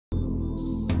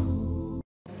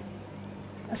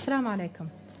Assalamu alaikum.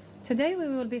 Today we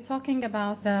will be talking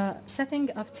about the setting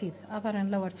of teeth, upper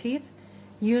and lower teeth,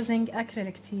 using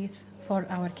acrylic teeth for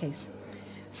our case.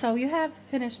 So you have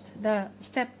finished the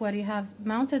step where you have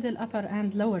mounted the upper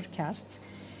and lower casts.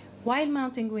 While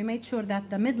mounting, we made sure that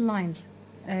the midlines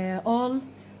all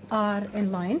are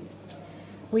in line.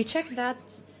 We check that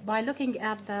by looking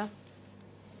at the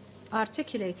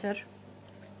articulator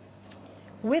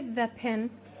with the pen.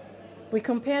 We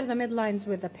compare the midlines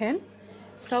with the pen,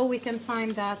 so we can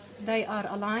find that they are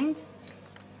aligned.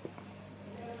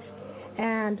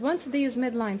 And once these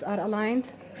midlines are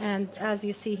aligned, and as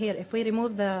you see here, if we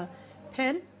remove the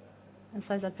pen,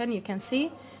 inside the pen you can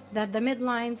see that the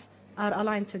midlines are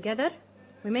aligned together.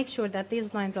 We make sure that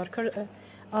these lines are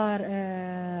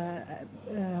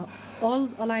all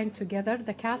aligned together.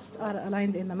 The casts are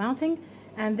aligned in the mounting,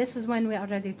 and this is when we are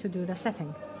ready to do the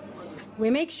setting.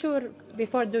 We make sure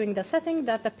before doing the setting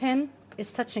that the pen is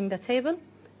touching the table,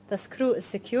 the screw is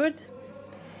secured,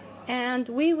 and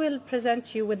we will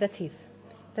present you with the teeth.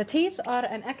 The teeth are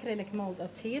an acrylic mold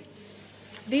of teeth.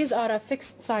 These are a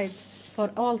fixed size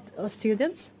for all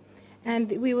students,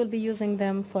 and we will be using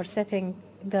them for setting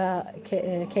the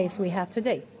case we have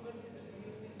today.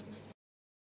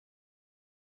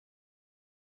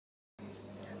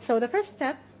 So the first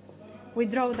step, we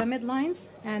draw the midlines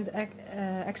and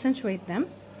accentuate them,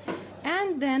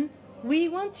 and then we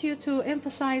want you to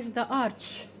emphasize the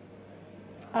arch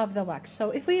of the wax.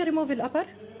 So if we remove the upper,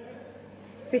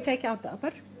 if we take out the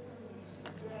upper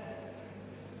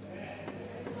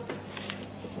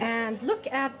and look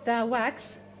at the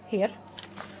wax here,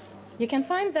 you can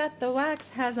find that the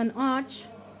wax has an arch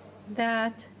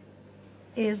that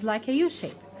is like a U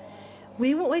shape.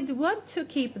 We would want to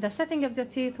keep the setting of the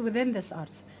teeth within this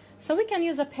arch. So we can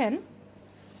use a pen.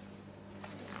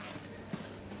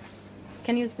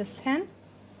 Can use this pen,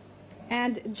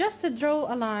 and just to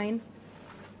draw a line,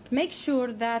 make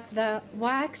sure that the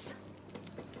wax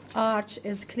arch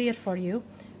is clear for you.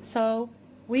 So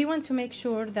we want to make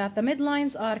sure that the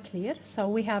midlines are clear, so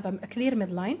we have a clear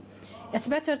midline. It's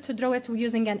better to draw it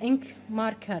using an ink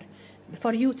marker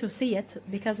for you to see it,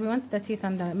 because we want the teeth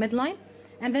on the midline.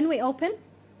 And then we open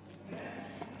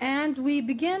and we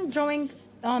begin drawing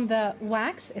on the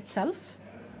wax itself.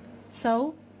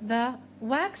 So the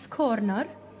wax corner,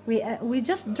 we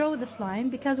just draw this line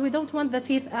because we don't want the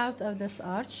teeth out of this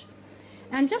arch.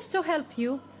 And just to help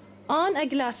you, on a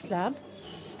glass slab,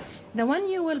 the one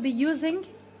you will be using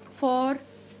for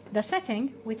the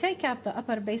setting, we take out the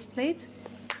upper base plate.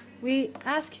 We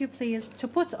ask you please to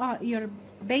put your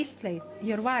base plate,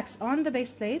 your wax on the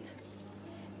base plate,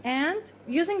 and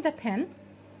using the pen,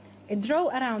 draw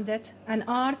around it an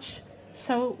arch.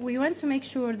 So we want to make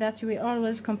sure that we are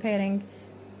always comparing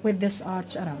with this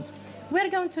arch around. We're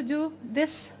going to do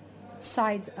this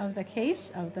side of the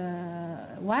case of the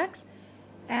wax,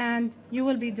 and you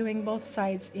will be doing both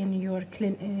sides in your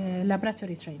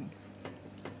laboratory training.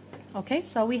 Okay,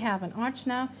 so we have an arch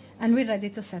now, and we're ready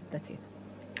to set the teeth.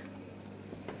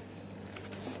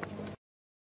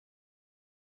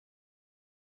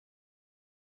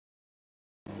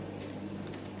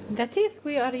 The teeth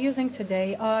we are using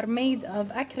today are made of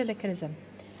acrylic resin.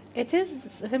 It is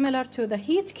similar to the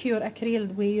heat cure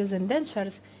acrylic we use in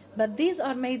dentures, but these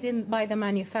are made by the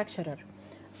manufacturer.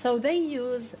 So they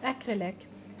use acrylic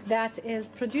that is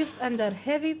produced under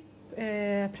heavy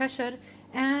pressure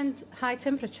and high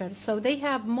temperatures. So they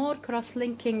have more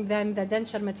cross-linking than the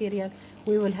denture material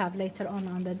we will have later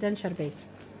on the denture base.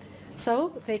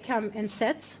 So they come in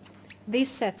sets. These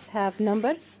sets have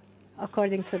numbers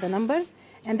according to the numbers,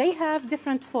 and they have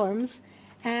different forms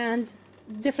and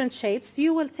different shapes.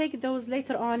 You will take those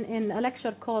later on in a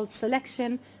lecture called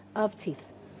Selection of Teeth.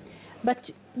 But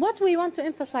what we want to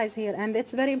emphasize here, and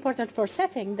it's very important for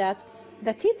setting, that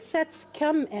the teeth sets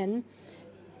come in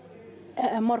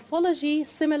a morphology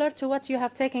similar to what you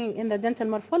have taken in the dental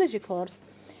morphology course,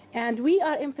 and we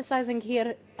are emphasizing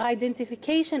here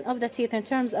identification of the teeth in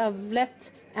terms of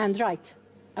left and right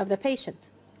of the patient.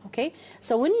 Okay,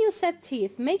 so when you set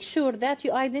teeth, make sure that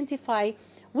you identify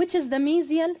which is the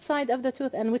mesial side of the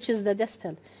tooth and which is the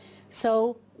distal.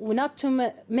 So not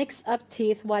to mix up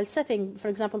teeth while setting, for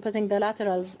example, putting the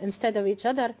laterals instead of each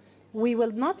other. We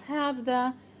will not have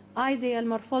the ideal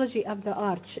morphology of the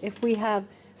arch if we have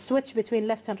switch between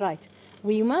left and right.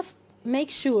 We must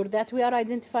make sure that we are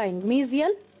identifying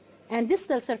mesial and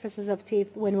distal surfaces of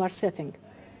teeth when we are setting.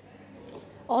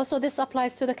 Also, this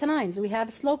applies to the canines. We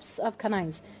have slopes of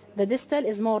canines. The distal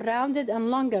is more rounded and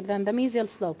longer than the mesial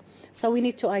slope, so we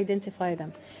need to identify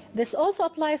them. This also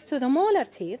applies to the molar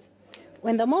teeth.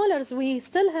 When the molars, we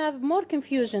still have more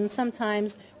confusion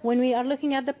sometimes when we are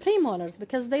looking at the premolars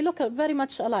because they look very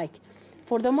much alike.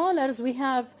 For the molars, we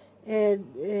have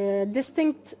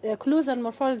distinct occlusal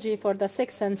morphology for the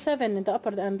 6 and 7 in the upper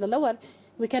and the lower.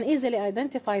 We can easily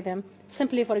identify them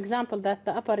simply, for example, that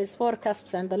the upper is 4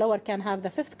 cusps and the lower can have the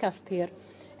 5th cusp here.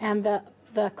 And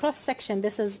the cross section,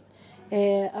 this is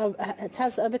it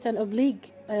has a bit an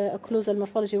oblique occlusal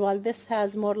morphology, while this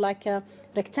has more like a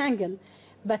rectangle.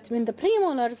 But in the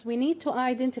premolars, we need to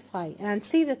identify and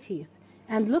see the teeth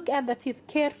and look at the teeth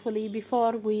carefully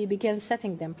before we begin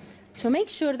setting them to make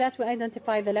sure that we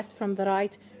identify the left from the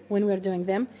right when we're doing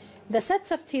them. The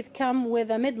sets of teeth come with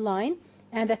a midline,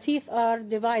 and the teeth are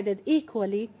divided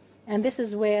equally, and this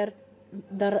is where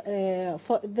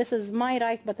this is my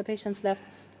right but the patient's left.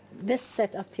 This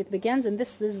set of teeth begins, and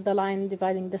this is the line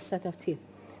dividing this set of teeth.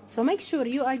 So make sure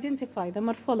you identify the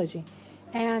morphology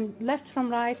and left from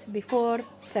right before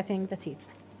setting the teeth.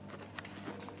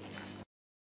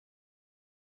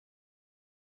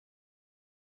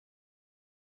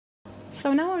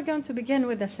 So now we're going to begin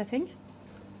with the setting.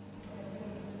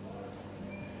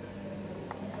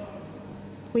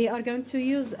 We are going to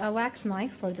use a wax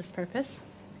knife for this purpose.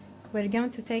 We're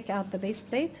going to take out the base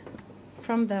plate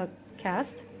from the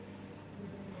cast,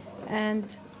 and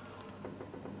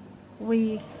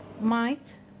we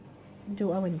might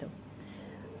do a window.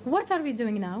 What are we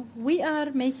doing now? We are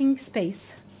making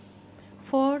space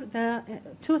for the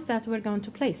tooth that we're going to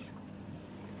place.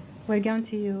 We're going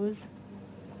to use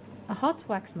a hot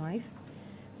wax knife.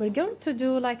 We're going to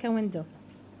do like a window.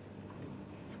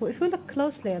 So if we look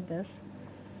closely at this,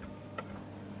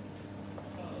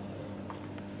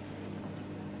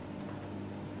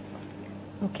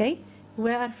 okay,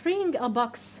 we are freeing a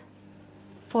box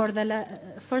for the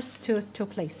first tooth to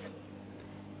place.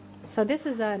 So this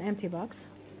is an empty box.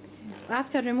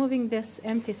 After removing this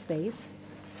empty space,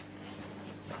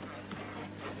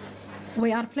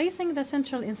 we are placing the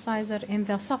central incisor in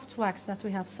the soft wax that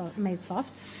we have made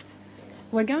soft.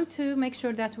 We're going to make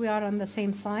sure that we are on the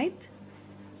same side.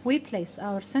 We place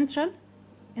our central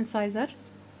incisor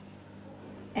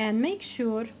and make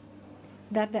sure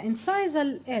that the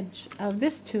incisal edge of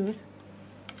this tooth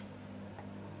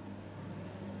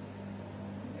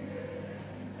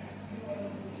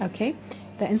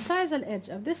the incisal edge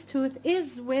of this tooth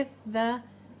is with the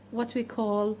what we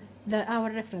call our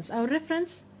reference. Our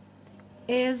reference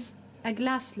is a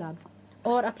glass slab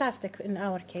or a plastic in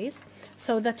our case.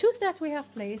 So the tooth that we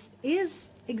have placed is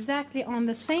exactly on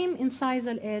the same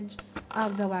incisal edge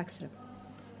of the wax rib.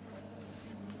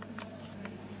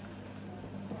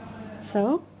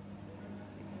 So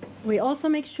we also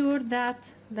make sure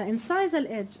that the incisal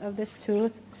edge of this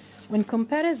tooth, in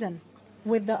comparison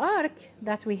with the arc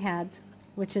that we had,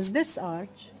 which is this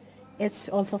arch, it's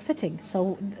also fitting.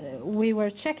 So we were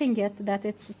checking it that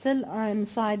it's still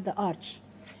inside the arch.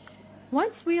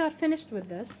 Once we are finished with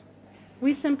this,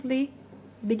 we simply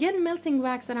begin melting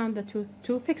wax around the tooth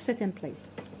to fix it in place.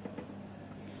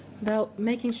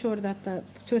 Making sure that the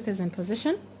tooth is in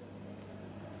position.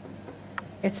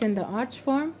 It's in the arch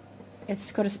form.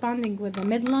 It's corresponding with the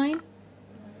midline.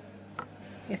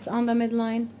 It's on the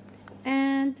midline.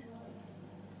 And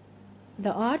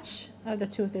the arch of the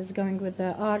tooth is going with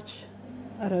the arch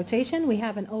rotation. We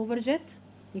have an overjet.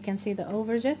 You can see the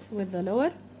overjet with the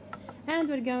lower. And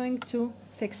we're going to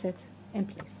fix it in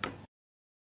place.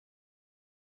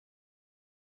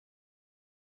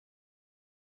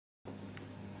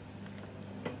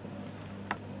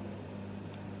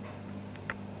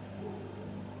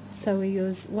 So we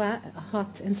use a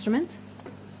hot instrument,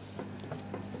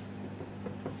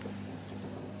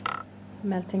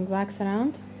 melting wax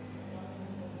around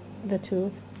the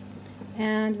tooth,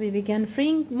 and we begin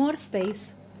freeing more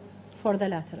space for the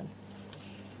lateral.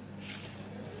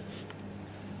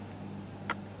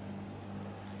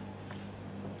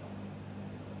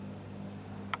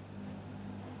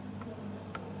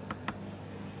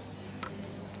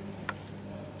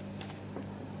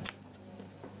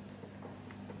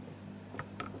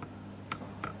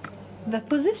 The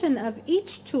position of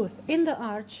each tooth in the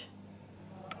arch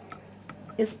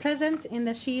is present in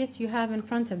the sheet you have in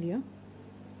front of you,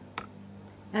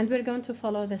 and we're going to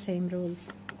follow the same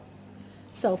rules.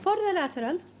 So for the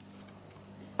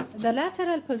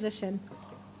lateral position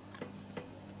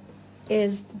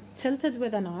is tilted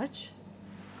with an arch.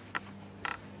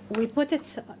 We put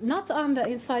it not on the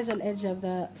incisal edge of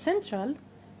the central,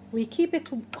 we keep it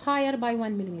higher by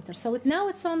 1 millimeter. So now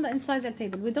it's on the incisal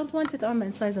table. We don't want it on the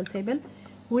incisal table.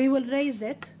 We will raise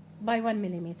it by 1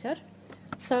 millimeter.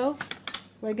 So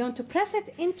we're going to press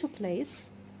it into place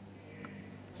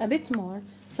a bit more.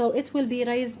 So it will be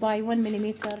raised by 1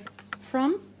 millimeter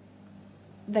from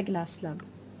the glass slab.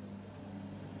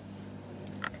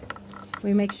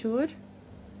 We make sure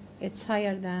it's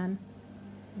higher than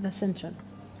the central.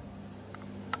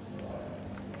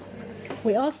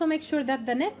 We also make sure that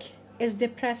the neck is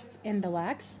depressed in the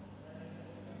wax.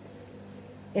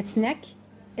 Its neck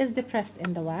is depressed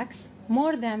in the wax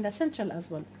more than the central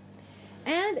as well.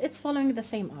 And it's following the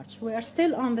same arch. We are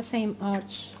still on the same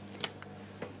arch.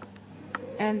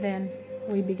 And then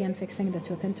we begin fixing the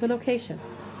tooth into location.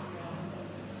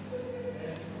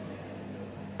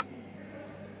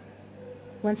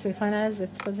 Once we finalize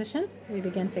its position, we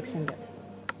begin fixing it.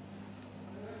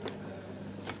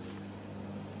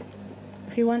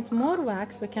 If you want more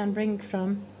wax, we can bring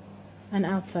from an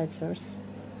outside source.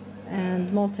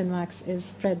 And molten wax is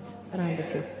spread around the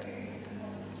teeth.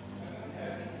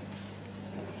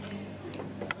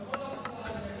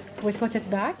 We put it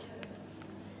back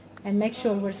and make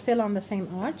sure we're still on the same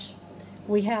arch.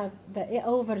 We have the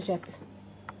overjet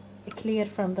clear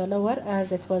from the lower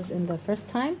as it was in the first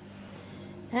time.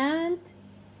 And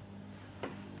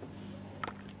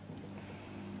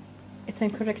it's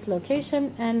in correct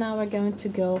location, and now we're going to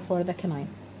go for the canine.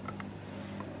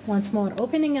 Once more,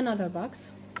 opening another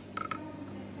box.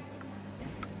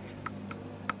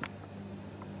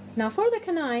 Now for the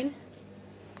canine,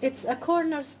 it's a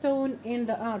cornerstone in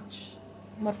the arch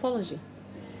morphology.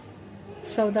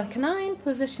 So the canine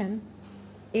position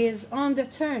is on the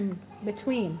turn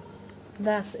between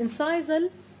the incisal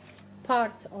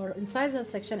part or incisal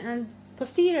section and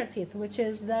posterior teeth, which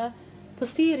is the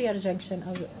posterior junction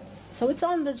of it. So it's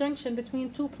on the junction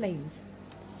between two planes.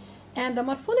 And the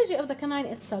morphology of the canine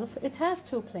itself, it has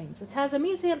two planes. It has a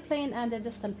mesial plane and a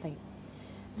distal plane.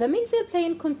 The mesial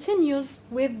plane continues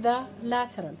with the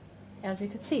lateral, as you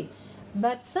could see.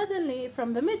 But suddenly,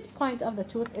 from the midpoint of the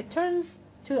tooth, it turns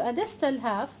to a distal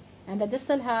half, and the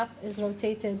distal half is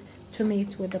rotated to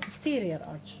meet with the posterior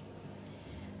arch.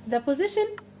 The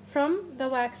position from the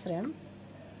wax rim,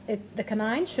 the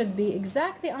canine should be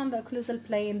exactly on the occlusal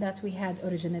plane that we had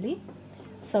originally.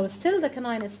 So still the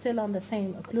canine is still on the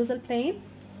same occlusal plane.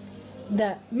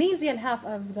 The mesial half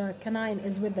of the canine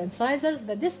is with the incisors.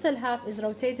 The distal half is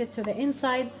rotated to the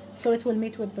inside, so it will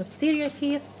meet with the posterior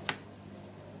teeth.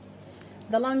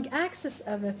 The long axis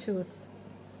of the tooth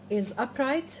is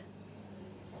upright.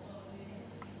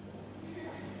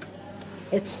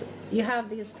 You have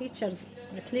these features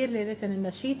clearly written in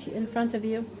the sheet in front of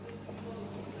you.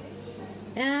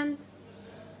 And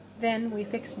then we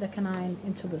fix the canine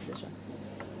into position.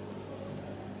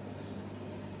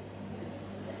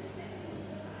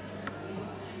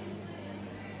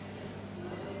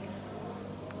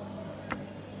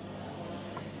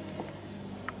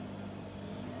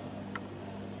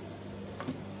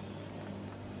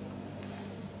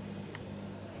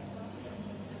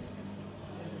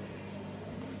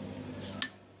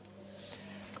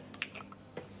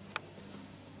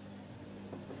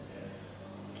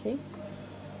 Okay,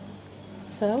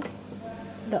 so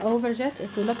the overjet,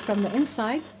 if we look from the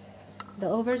inside, the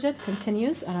overjet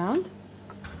continues around,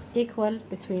 equal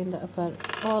between the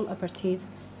all upper teeth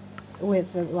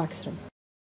with the wax rim.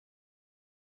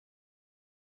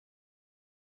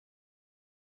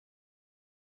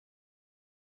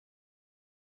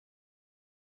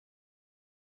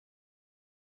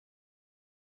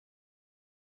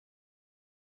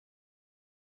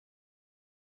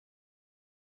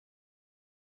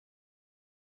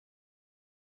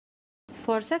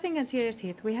 For setting anterior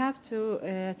teeth, we have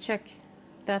to check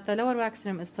that the lower wax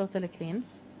rim is totally clean.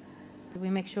 We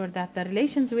make sure that the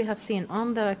relations we have seen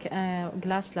on the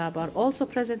glass slab are also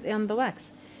present in the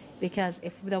wax, because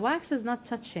if the wax is not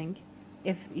touching,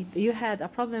 if you had a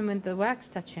problem with the wax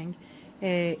touching,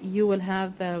 you will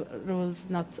have the rules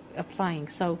not applying.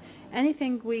 So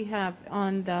anything we have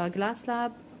on the glass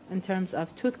slab in terms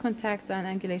of tooth contact and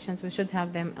angulations, we should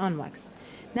have them on wax.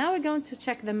 Now we're going to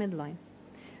check the midline.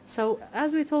 So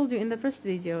as we told you in the first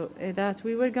video, that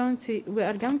we are going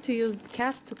to use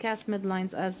cast-to-cast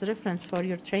midlines as reference for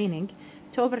your training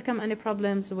to overcome any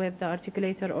problems with the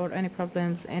articulator or any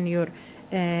problems in your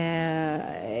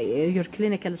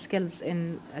clinical skills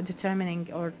in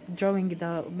determining or drawing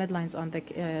the midlines on the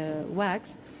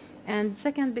wax. And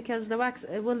second, because the wax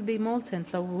will be molten,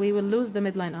 so we will lose the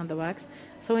midline on the wax.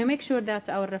 So we make sure that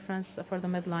our reference for the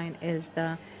midline is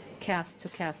the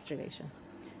cast-to-cast relation.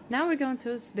 Now we're going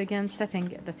to begin setting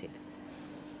the teeth.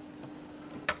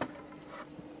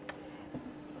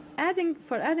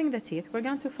 For adding the teeth, we're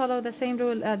going to follow the same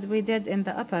rule as we did in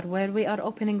the upper, where we are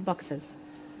opening boxes.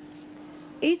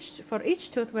 For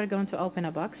each tooth, we're going to open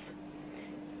a box.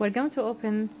 We're going to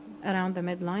open around the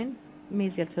midline,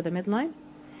 mesial to the midline.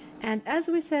 And as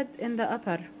we said in the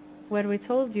upper, where we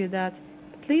told you that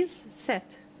please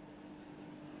set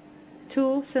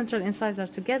two central incisors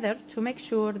together to make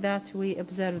sure that we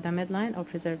observe the midline or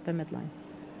preserve the midline.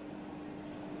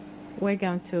 We're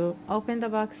going to open the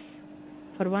box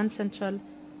for one central,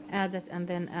 add it, and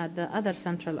then add the other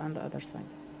central on the other side.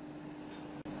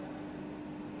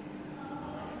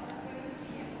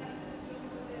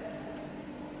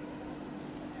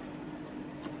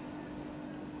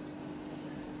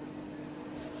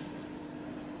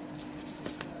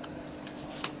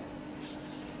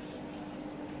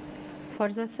 For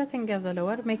the setting of the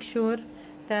lower, make sure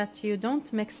that you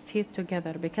don't mix teeth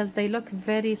together because they look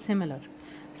very similar.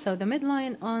 So the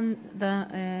midline on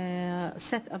the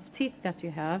set of teeth that you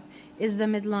have is the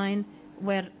midline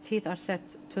where teeth are set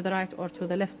to the right or to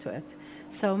the left to it.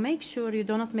 So make sure you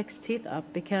do not mix teeth up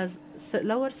because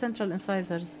lower central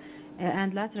incisors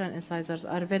and lateral incisors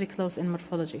are very close in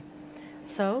morphology.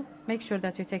 So make sure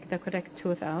that you take the correct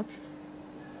tooth out,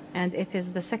 and it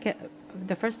is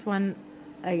the first one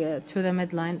to the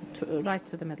midline, right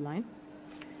to the midline,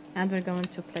 and we're going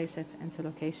to place it into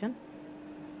location.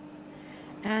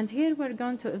 And here we're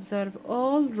going to observe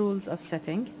all rules of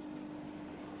setting.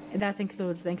 That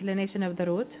includes the inclination of the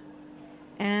root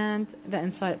and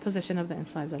the position of the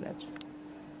incisal edge.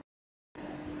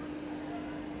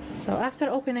 So after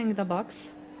opening the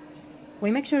box,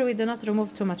 we make sure we do not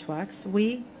remove too much wax.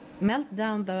 We melt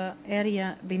down the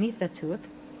area beneath the tooth,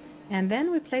 and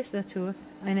then we place the tooth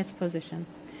in its position.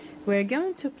 We're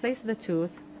going to place the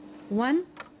tooth 1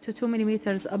 to 2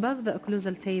 millimeters above the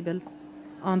occlusal table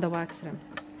on the wax rim.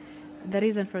 The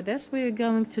reason for this, we're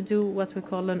going to do what we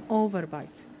call an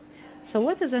overbite. So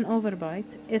what is an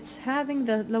overbite? It's having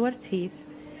the lower teeth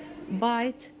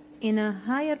bite in a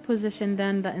higher position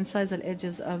than the incisal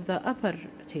edges of the upper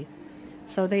teeth.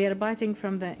 So they are biting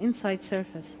from the inside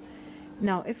surface.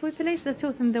 Now, if we place the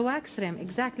tooth in the wax rim,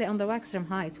 exactly on the wax rim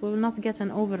height, we will not get an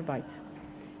overbite.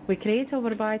 We create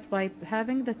overbite by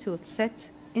having the tooth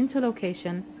set into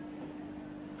location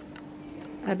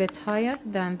a bit higher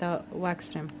than the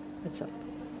wax rim itself.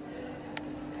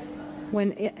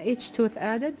 When each tooth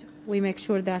added, we make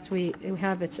sure that we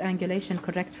have its angulation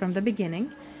correct from the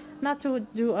beginning, not to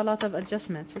do a lot of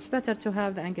adjustments. It's better to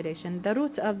have the angulation. The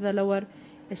root of the lower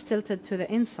is tilted to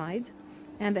the inside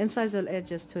and the incisal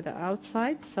edge is to the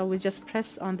outside, so we just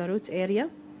press on the root area.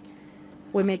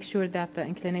 We make sure that the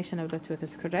inclination of the tooth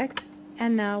is correct,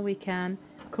 and now we can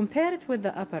compare it with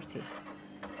the upper teeth.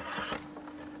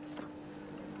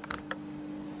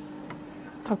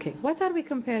 Okay, what are we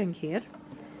comparing here?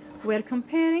 We're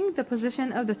comparing the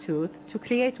position of the tooth to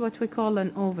create what we call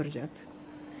an overjet.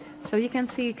 So you can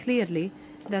see clearly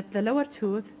that the lower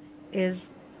tooth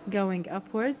is going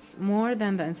upwards more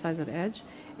than the incisal edge.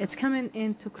 It's coming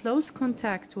into close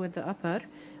contact with the upper,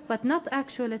 but not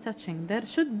actually touching. There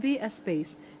should be a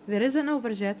space. There is an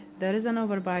overjet, there is an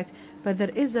overbite, but there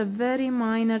is a very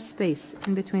minor space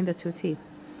in between the two teeth.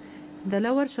 The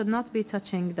lower should not be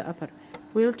touching the upper.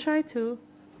 We'll try to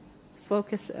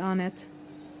focus on it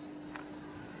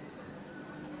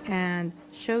and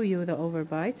show you the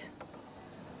overbite.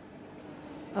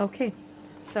 Okay,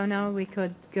 so now we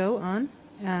could go on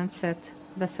and set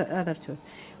the other tooth.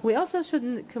 We also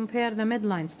should compare the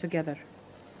midlines together.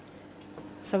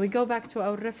 So we go back to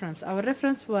our reference. Our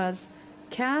reference was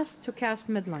cast to cast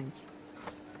midlines.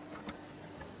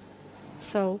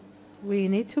 So we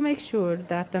need to make sure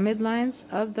that the midlines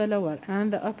of the lower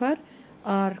and the upper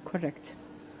are correct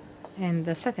in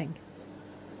the setting.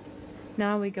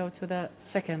 Now we go to the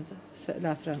second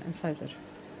lateral incisor.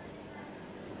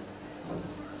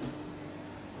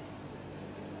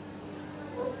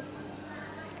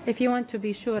 If you want to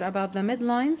be sure about the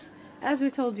midlines, as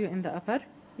we told you in the upper,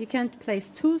 you can place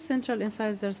two central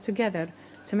incisors together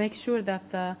to make sure that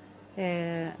the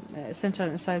central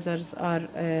incisors are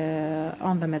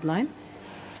on the midline.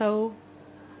 So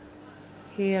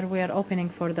here we are opening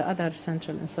for the other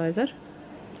central incisor,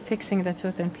 fixing the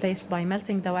tooth in place by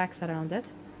melting the wax around it.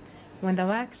 When the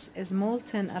wax is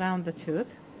molten around the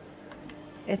tooth,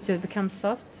 it will become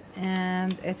soft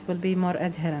and it will be more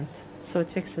adherent, so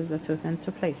it fixes the tooth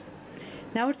into place.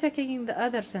 Now we're taking the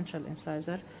other central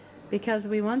incisor because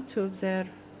we want to observe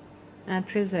and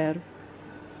preserve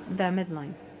the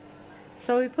midline.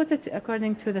 So we put it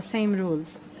according to the same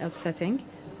rules of setting,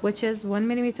 which is 1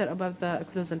 millimeter above the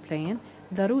occlusal plane.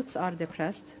 The roots are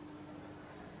depressed,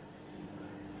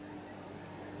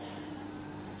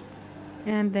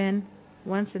 and then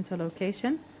once into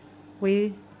location,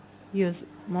 we use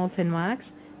molten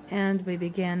wax and we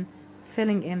begin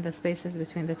filling in the spaces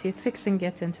between the teeth, fixing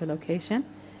it into location.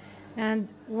 And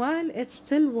while it's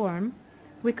still warm,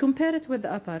 we compare it with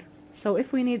the upper So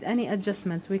if we need any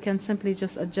adjustment, we can simply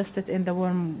just adjust it in the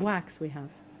warm wax we have.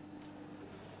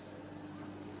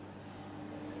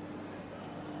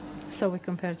 So we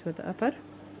compare it with the upper,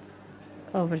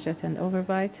 overjet and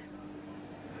overbite.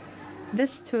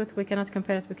 This tooth we cannot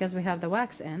compare it because we have the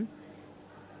wax in,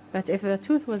 but if the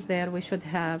tooth was there, we should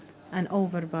have an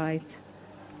overbite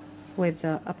with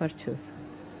the upper tooth.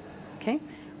 Okay,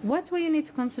 what we need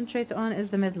to concentrate on is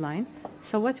the midline.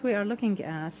 So what we are looking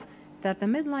at, that the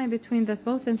midline between the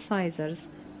both incisors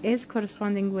is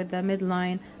corresponding with the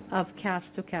midline of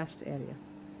cast to cast area.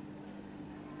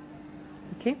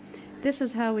 Okay, this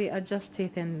is how we adjust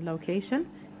teeth in location.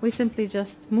 We simply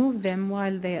just move them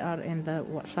while they are in the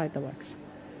side the wax.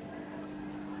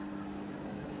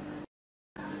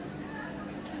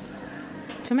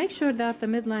 To make sure that the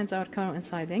midlines are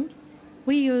coinciding,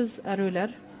 we use a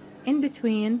ruler in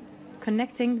between,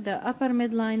 connecting the upper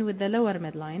midline with the lower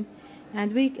midline,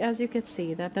 and as you can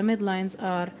see, that the midlines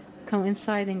are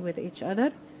coinciding with each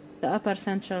other. The upper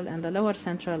central and the lower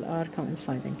central are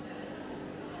coinciding.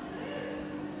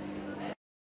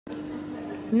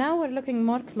 Now we're looking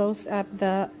more close at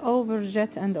the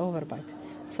overjet and overbite.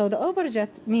 So the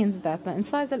overjet means that the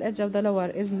incisal edge of the lower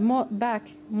is more back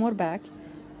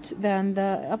than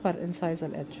the upper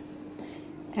incisal edge.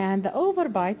 And the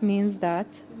overbite means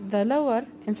that the lower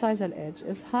incisal edge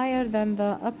is higher than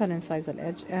the upper incisal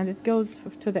edge, and it goes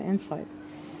to the inside.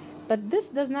 But this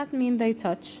does not mean they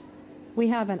touch. We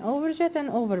have an overjet and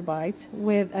overbite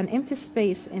with an empty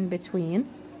space in between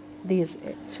these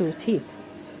two teeth.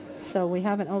 So we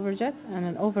have an overjet and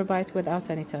an overbite without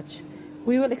any touch.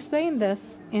 We will explain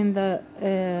this in the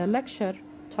lecture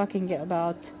talking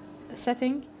about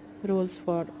setting rules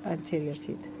for anterior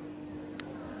teeth.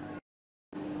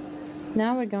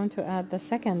 Now we're going to add the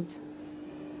second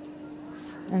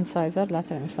incisor,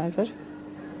 lateral incisor.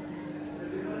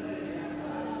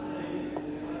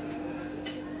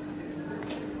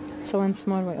 So once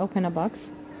more we open a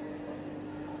box,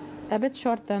 a bit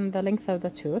short than the length of the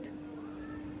tooth.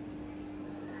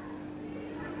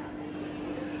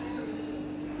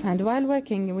 And while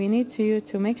working, we need to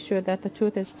make sure that the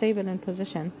tooth is stable in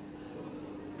position.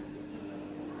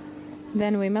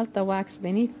 Then we melt the wax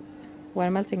beneath.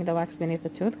 We're melting the wax beneath the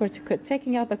tooth. We're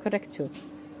taking out the correct tooth.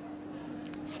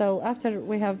 So after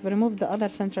we have removed the other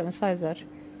central incisor,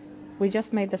 we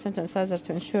just made the central incisor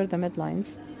to ensure the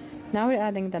midlines. Now we're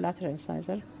adding the lateral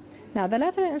incisor. Now the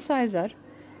lateral incisor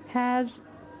has,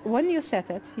 when you set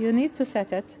it, you need to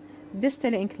set it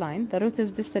distally inclined. The root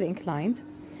is distally inclined.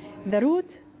 The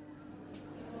root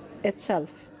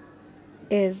itself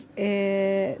is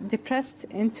depressed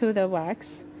into the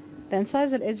wax. The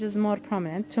incisal edge is more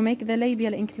prominent to make the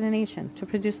labial inclination, to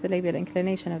produce the labial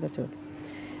inclination of the tooth.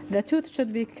 The tooth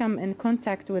should become in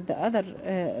contact with the other,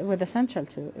 with the central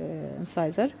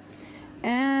incisor,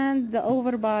 and the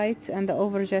overbite and the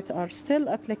overjet are still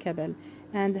applicable.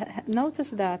 And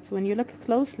notice that when you look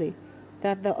closely,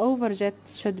 that the overjet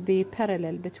should be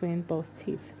parallel between both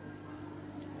teeth.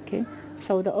 Okay,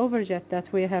 so the overjet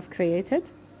that we have created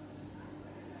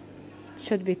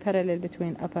should be parallel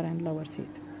between upper and lower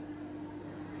teeth.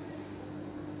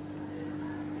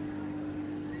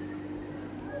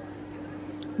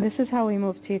 This is how we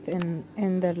move teeth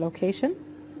in their location.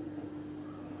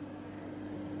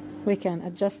 We can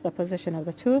adjust the position of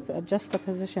the tooth, adjust the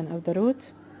position of the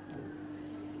root.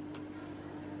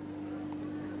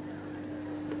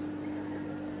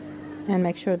 And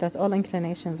make sure that all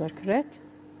inclinations are correct,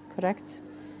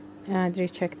 and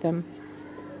recheck them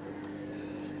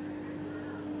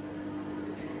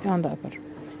on the upper.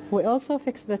 We also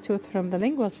fix the tooth from the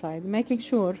lingual side, making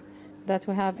sure that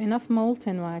we have enough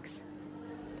molten wax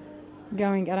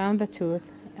going around the tooth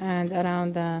and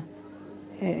around the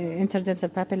interdental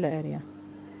papilla area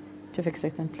to fix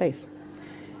it in place.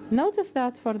 Notice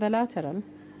that for the lateral,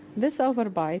 this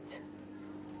overbite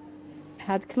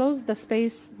had closed the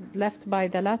space left by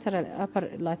the upper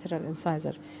lateral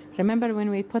incisor. Remember, when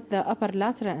we put the upper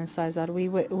lateral incisor,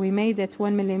 we made it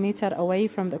 1 millimeter away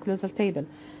from the occlusal table,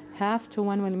 half to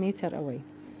 1 millimeter away.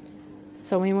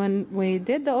 So when we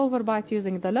did the overbite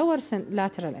using the lower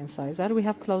lateral incisor, we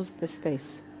have closed the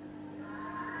space.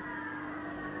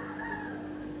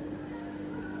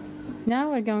 Now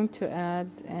we're going to add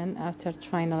in, after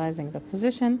finalizing the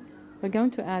position, we're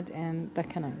going to add in the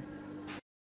canine.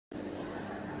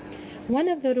 One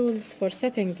of the rules for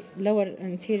setting lower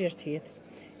anterior teeth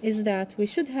is that we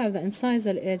should have the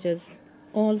incisal edges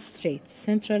all straight,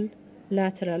 central,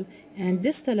 lateral, and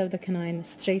distal of the canine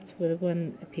straight with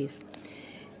one piece.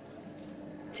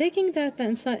 Taking that the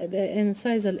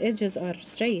incisal edges are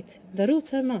straight, the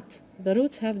roots are not. The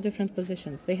roots have different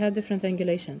positions. They have different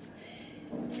angulations.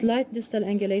 Slight distal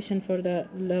angulation for the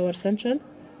lower central,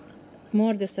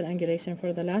 more distal angulation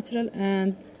for the lateral,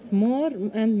 and more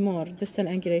distal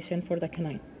angulation for the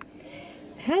canine.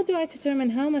 How do I determine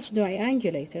how much do I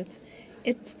angulate it?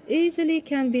 It easily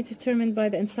can be determined by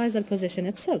the incisal position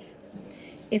itself.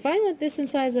 If I want this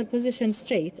incisal position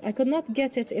straight, I could not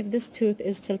get it if this tooth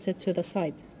is tilted to the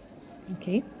side.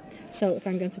 Okay, so if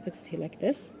I'm going to put it here like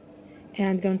this,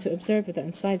 and going to observe the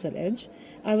incisal edge,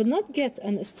 I would not get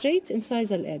a straight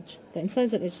incisal edge, the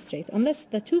incisal edge straight, unless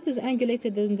the tooth is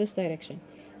angulated in this direction.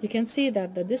 You can see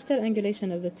that the distal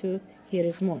angulation of the tooth here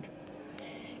is more.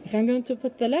 If I'm going to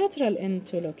put the lateral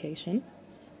into location,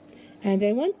 and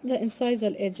I want the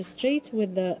incisal edge straight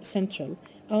with the central,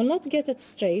 I will not get it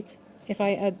straight if I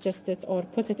adjust it or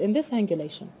put it in this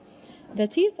angulation. The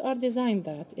teeth are designed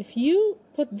that if you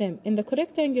put them in the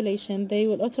correct angulation, they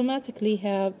will automatically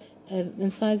have an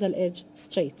incisal edge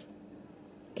straight.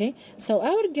 Okay, so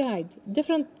our guide,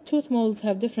 different tooth molds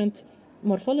have different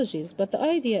morphologies, but the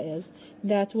idea is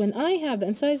that when I have the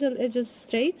incisal edges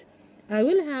straight, I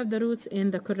will have the roots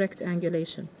in the correct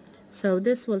angulation. So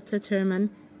this will determine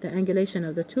the angulation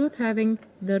of the tooth, having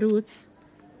the roots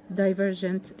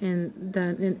divergent in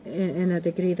a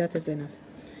degree that is enough.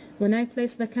 When I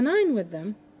place the canine with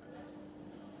them,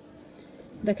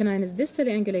 the canine is distally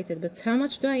angulated, but how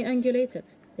much do I angulate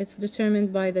it? It's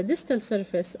determined by the distal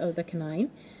surface of the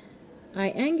canine.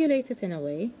 I angulate it in a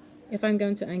way. If I'm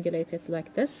going to angulate it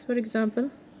like this, for example,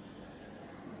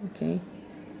 okay,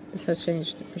 this has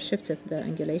changed or shifted the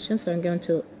angulation, so I'm going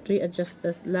to readjust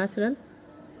the lateral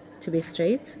to be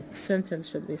straight, central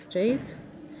should be straight,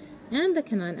 and the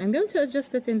canine, I'm going to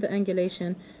adjust it in the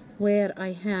angulation where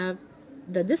I have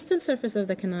the distal surface of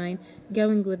the canine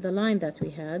going with the line that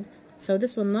we had. So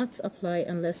this will not apply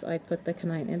unless I put the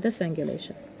canine in this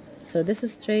angulation. So this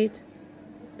is straight,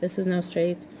 this is now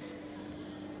straight.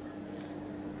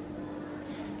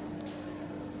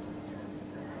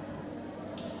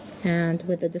 And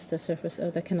with the distal surface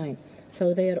of the canine.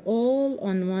 So they are all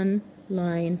on one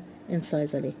line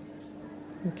incisally.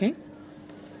 Okay?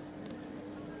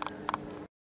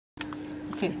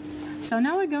 Okay, so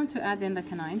now we're going to add in the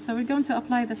canine. So we're going to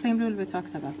apply the same rule we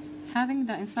talked about, having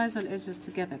the incisal edges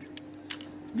together.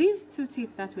 These two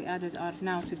teeth that we added are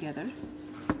now together,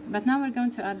 but now we're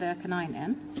going to add the canine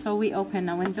in. So we open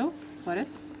a window for it.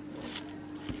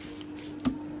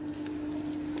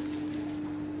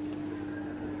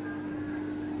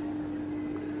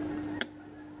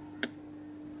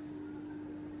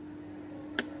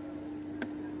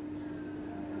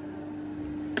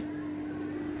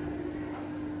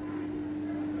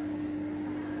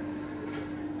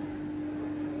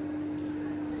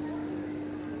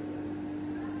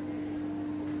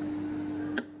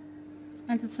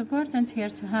 And it's important here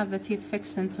to have the teeth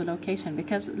fixed into location,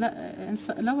 because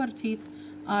lower teeth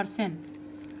are thin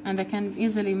and they can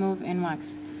easily move in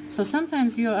wax. So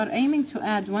sometimes you are aiming to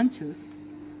add one tooth,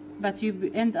 but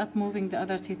you end up moving the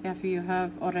other teeth after you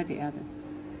have already added.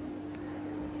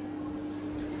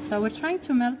 So we're trying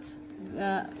to melt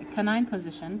the canine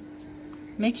position.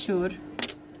 Make sure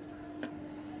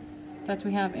that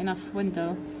we have enough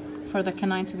window for the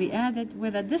canine to be added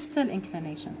with a distal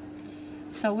inclination.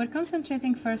 So we're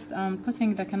concentrating first on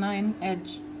putting the canine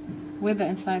edge with the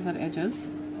incisal edges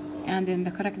and in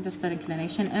the correct distal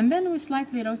inclination, and then we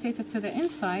slightly rotate it to the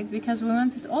inside because we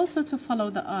want it also to follow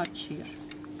the arch here.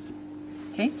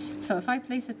 Okay, so if I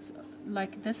place it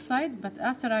like this side, but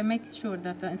after I make sure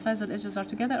that the incisal edges are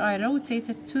together, I rotate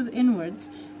it to the inwards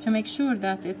to make sure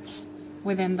that it's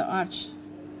within the arch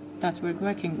that we're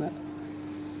working with.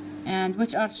 And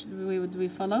which arch would we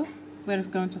follow? We're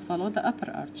going to follow the upper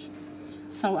arch.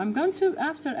 So I'm going to,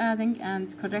 after adding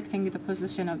and correcting the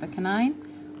position of the canine,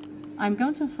 I'm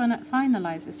going to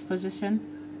finalize its position,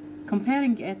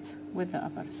 comparing it with the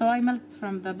upper. So I melt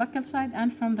from the buccal side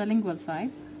and from the lingual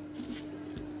side.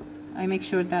 I make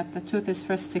sure that the tooth is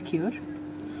first secure.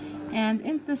 And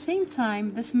at the same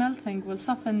time, this melting will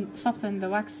soften the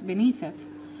wax beneath it,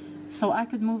 so I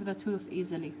could move the tooth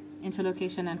easily into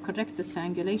location and correct its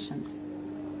angulations.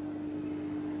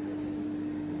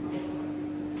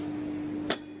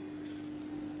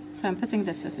 So I'm putting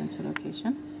the tooth into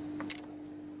location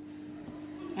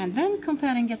and then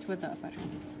comparing it with the upper.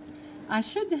 I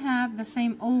should have the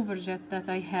same overjet that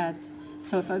I had.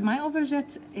 So if my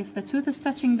overjet, if the tooth is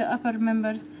touching the upper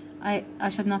members, I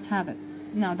should not have it.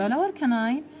 Now the lower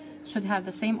canine should have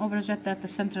the same overjet that the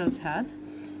centrals had,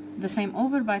 the same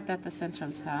overbite that the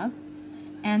centrals have,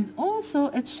 and also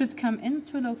it should come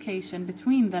into location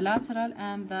between the lateral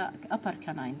and the upper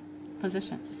canine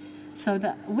position. So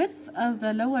the width of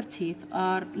the lower teeth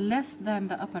are less than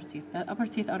the upper teeth. The upper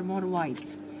teeth are more wide.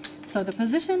 So the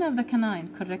position of the canine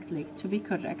correctly, to be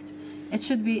correct, it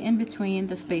should be in between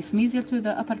the space mesial to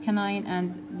the upper canine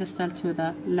and distal to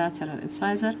the lateral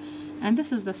incisor, and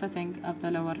this is the setting of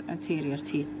the lower anterior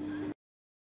teeth.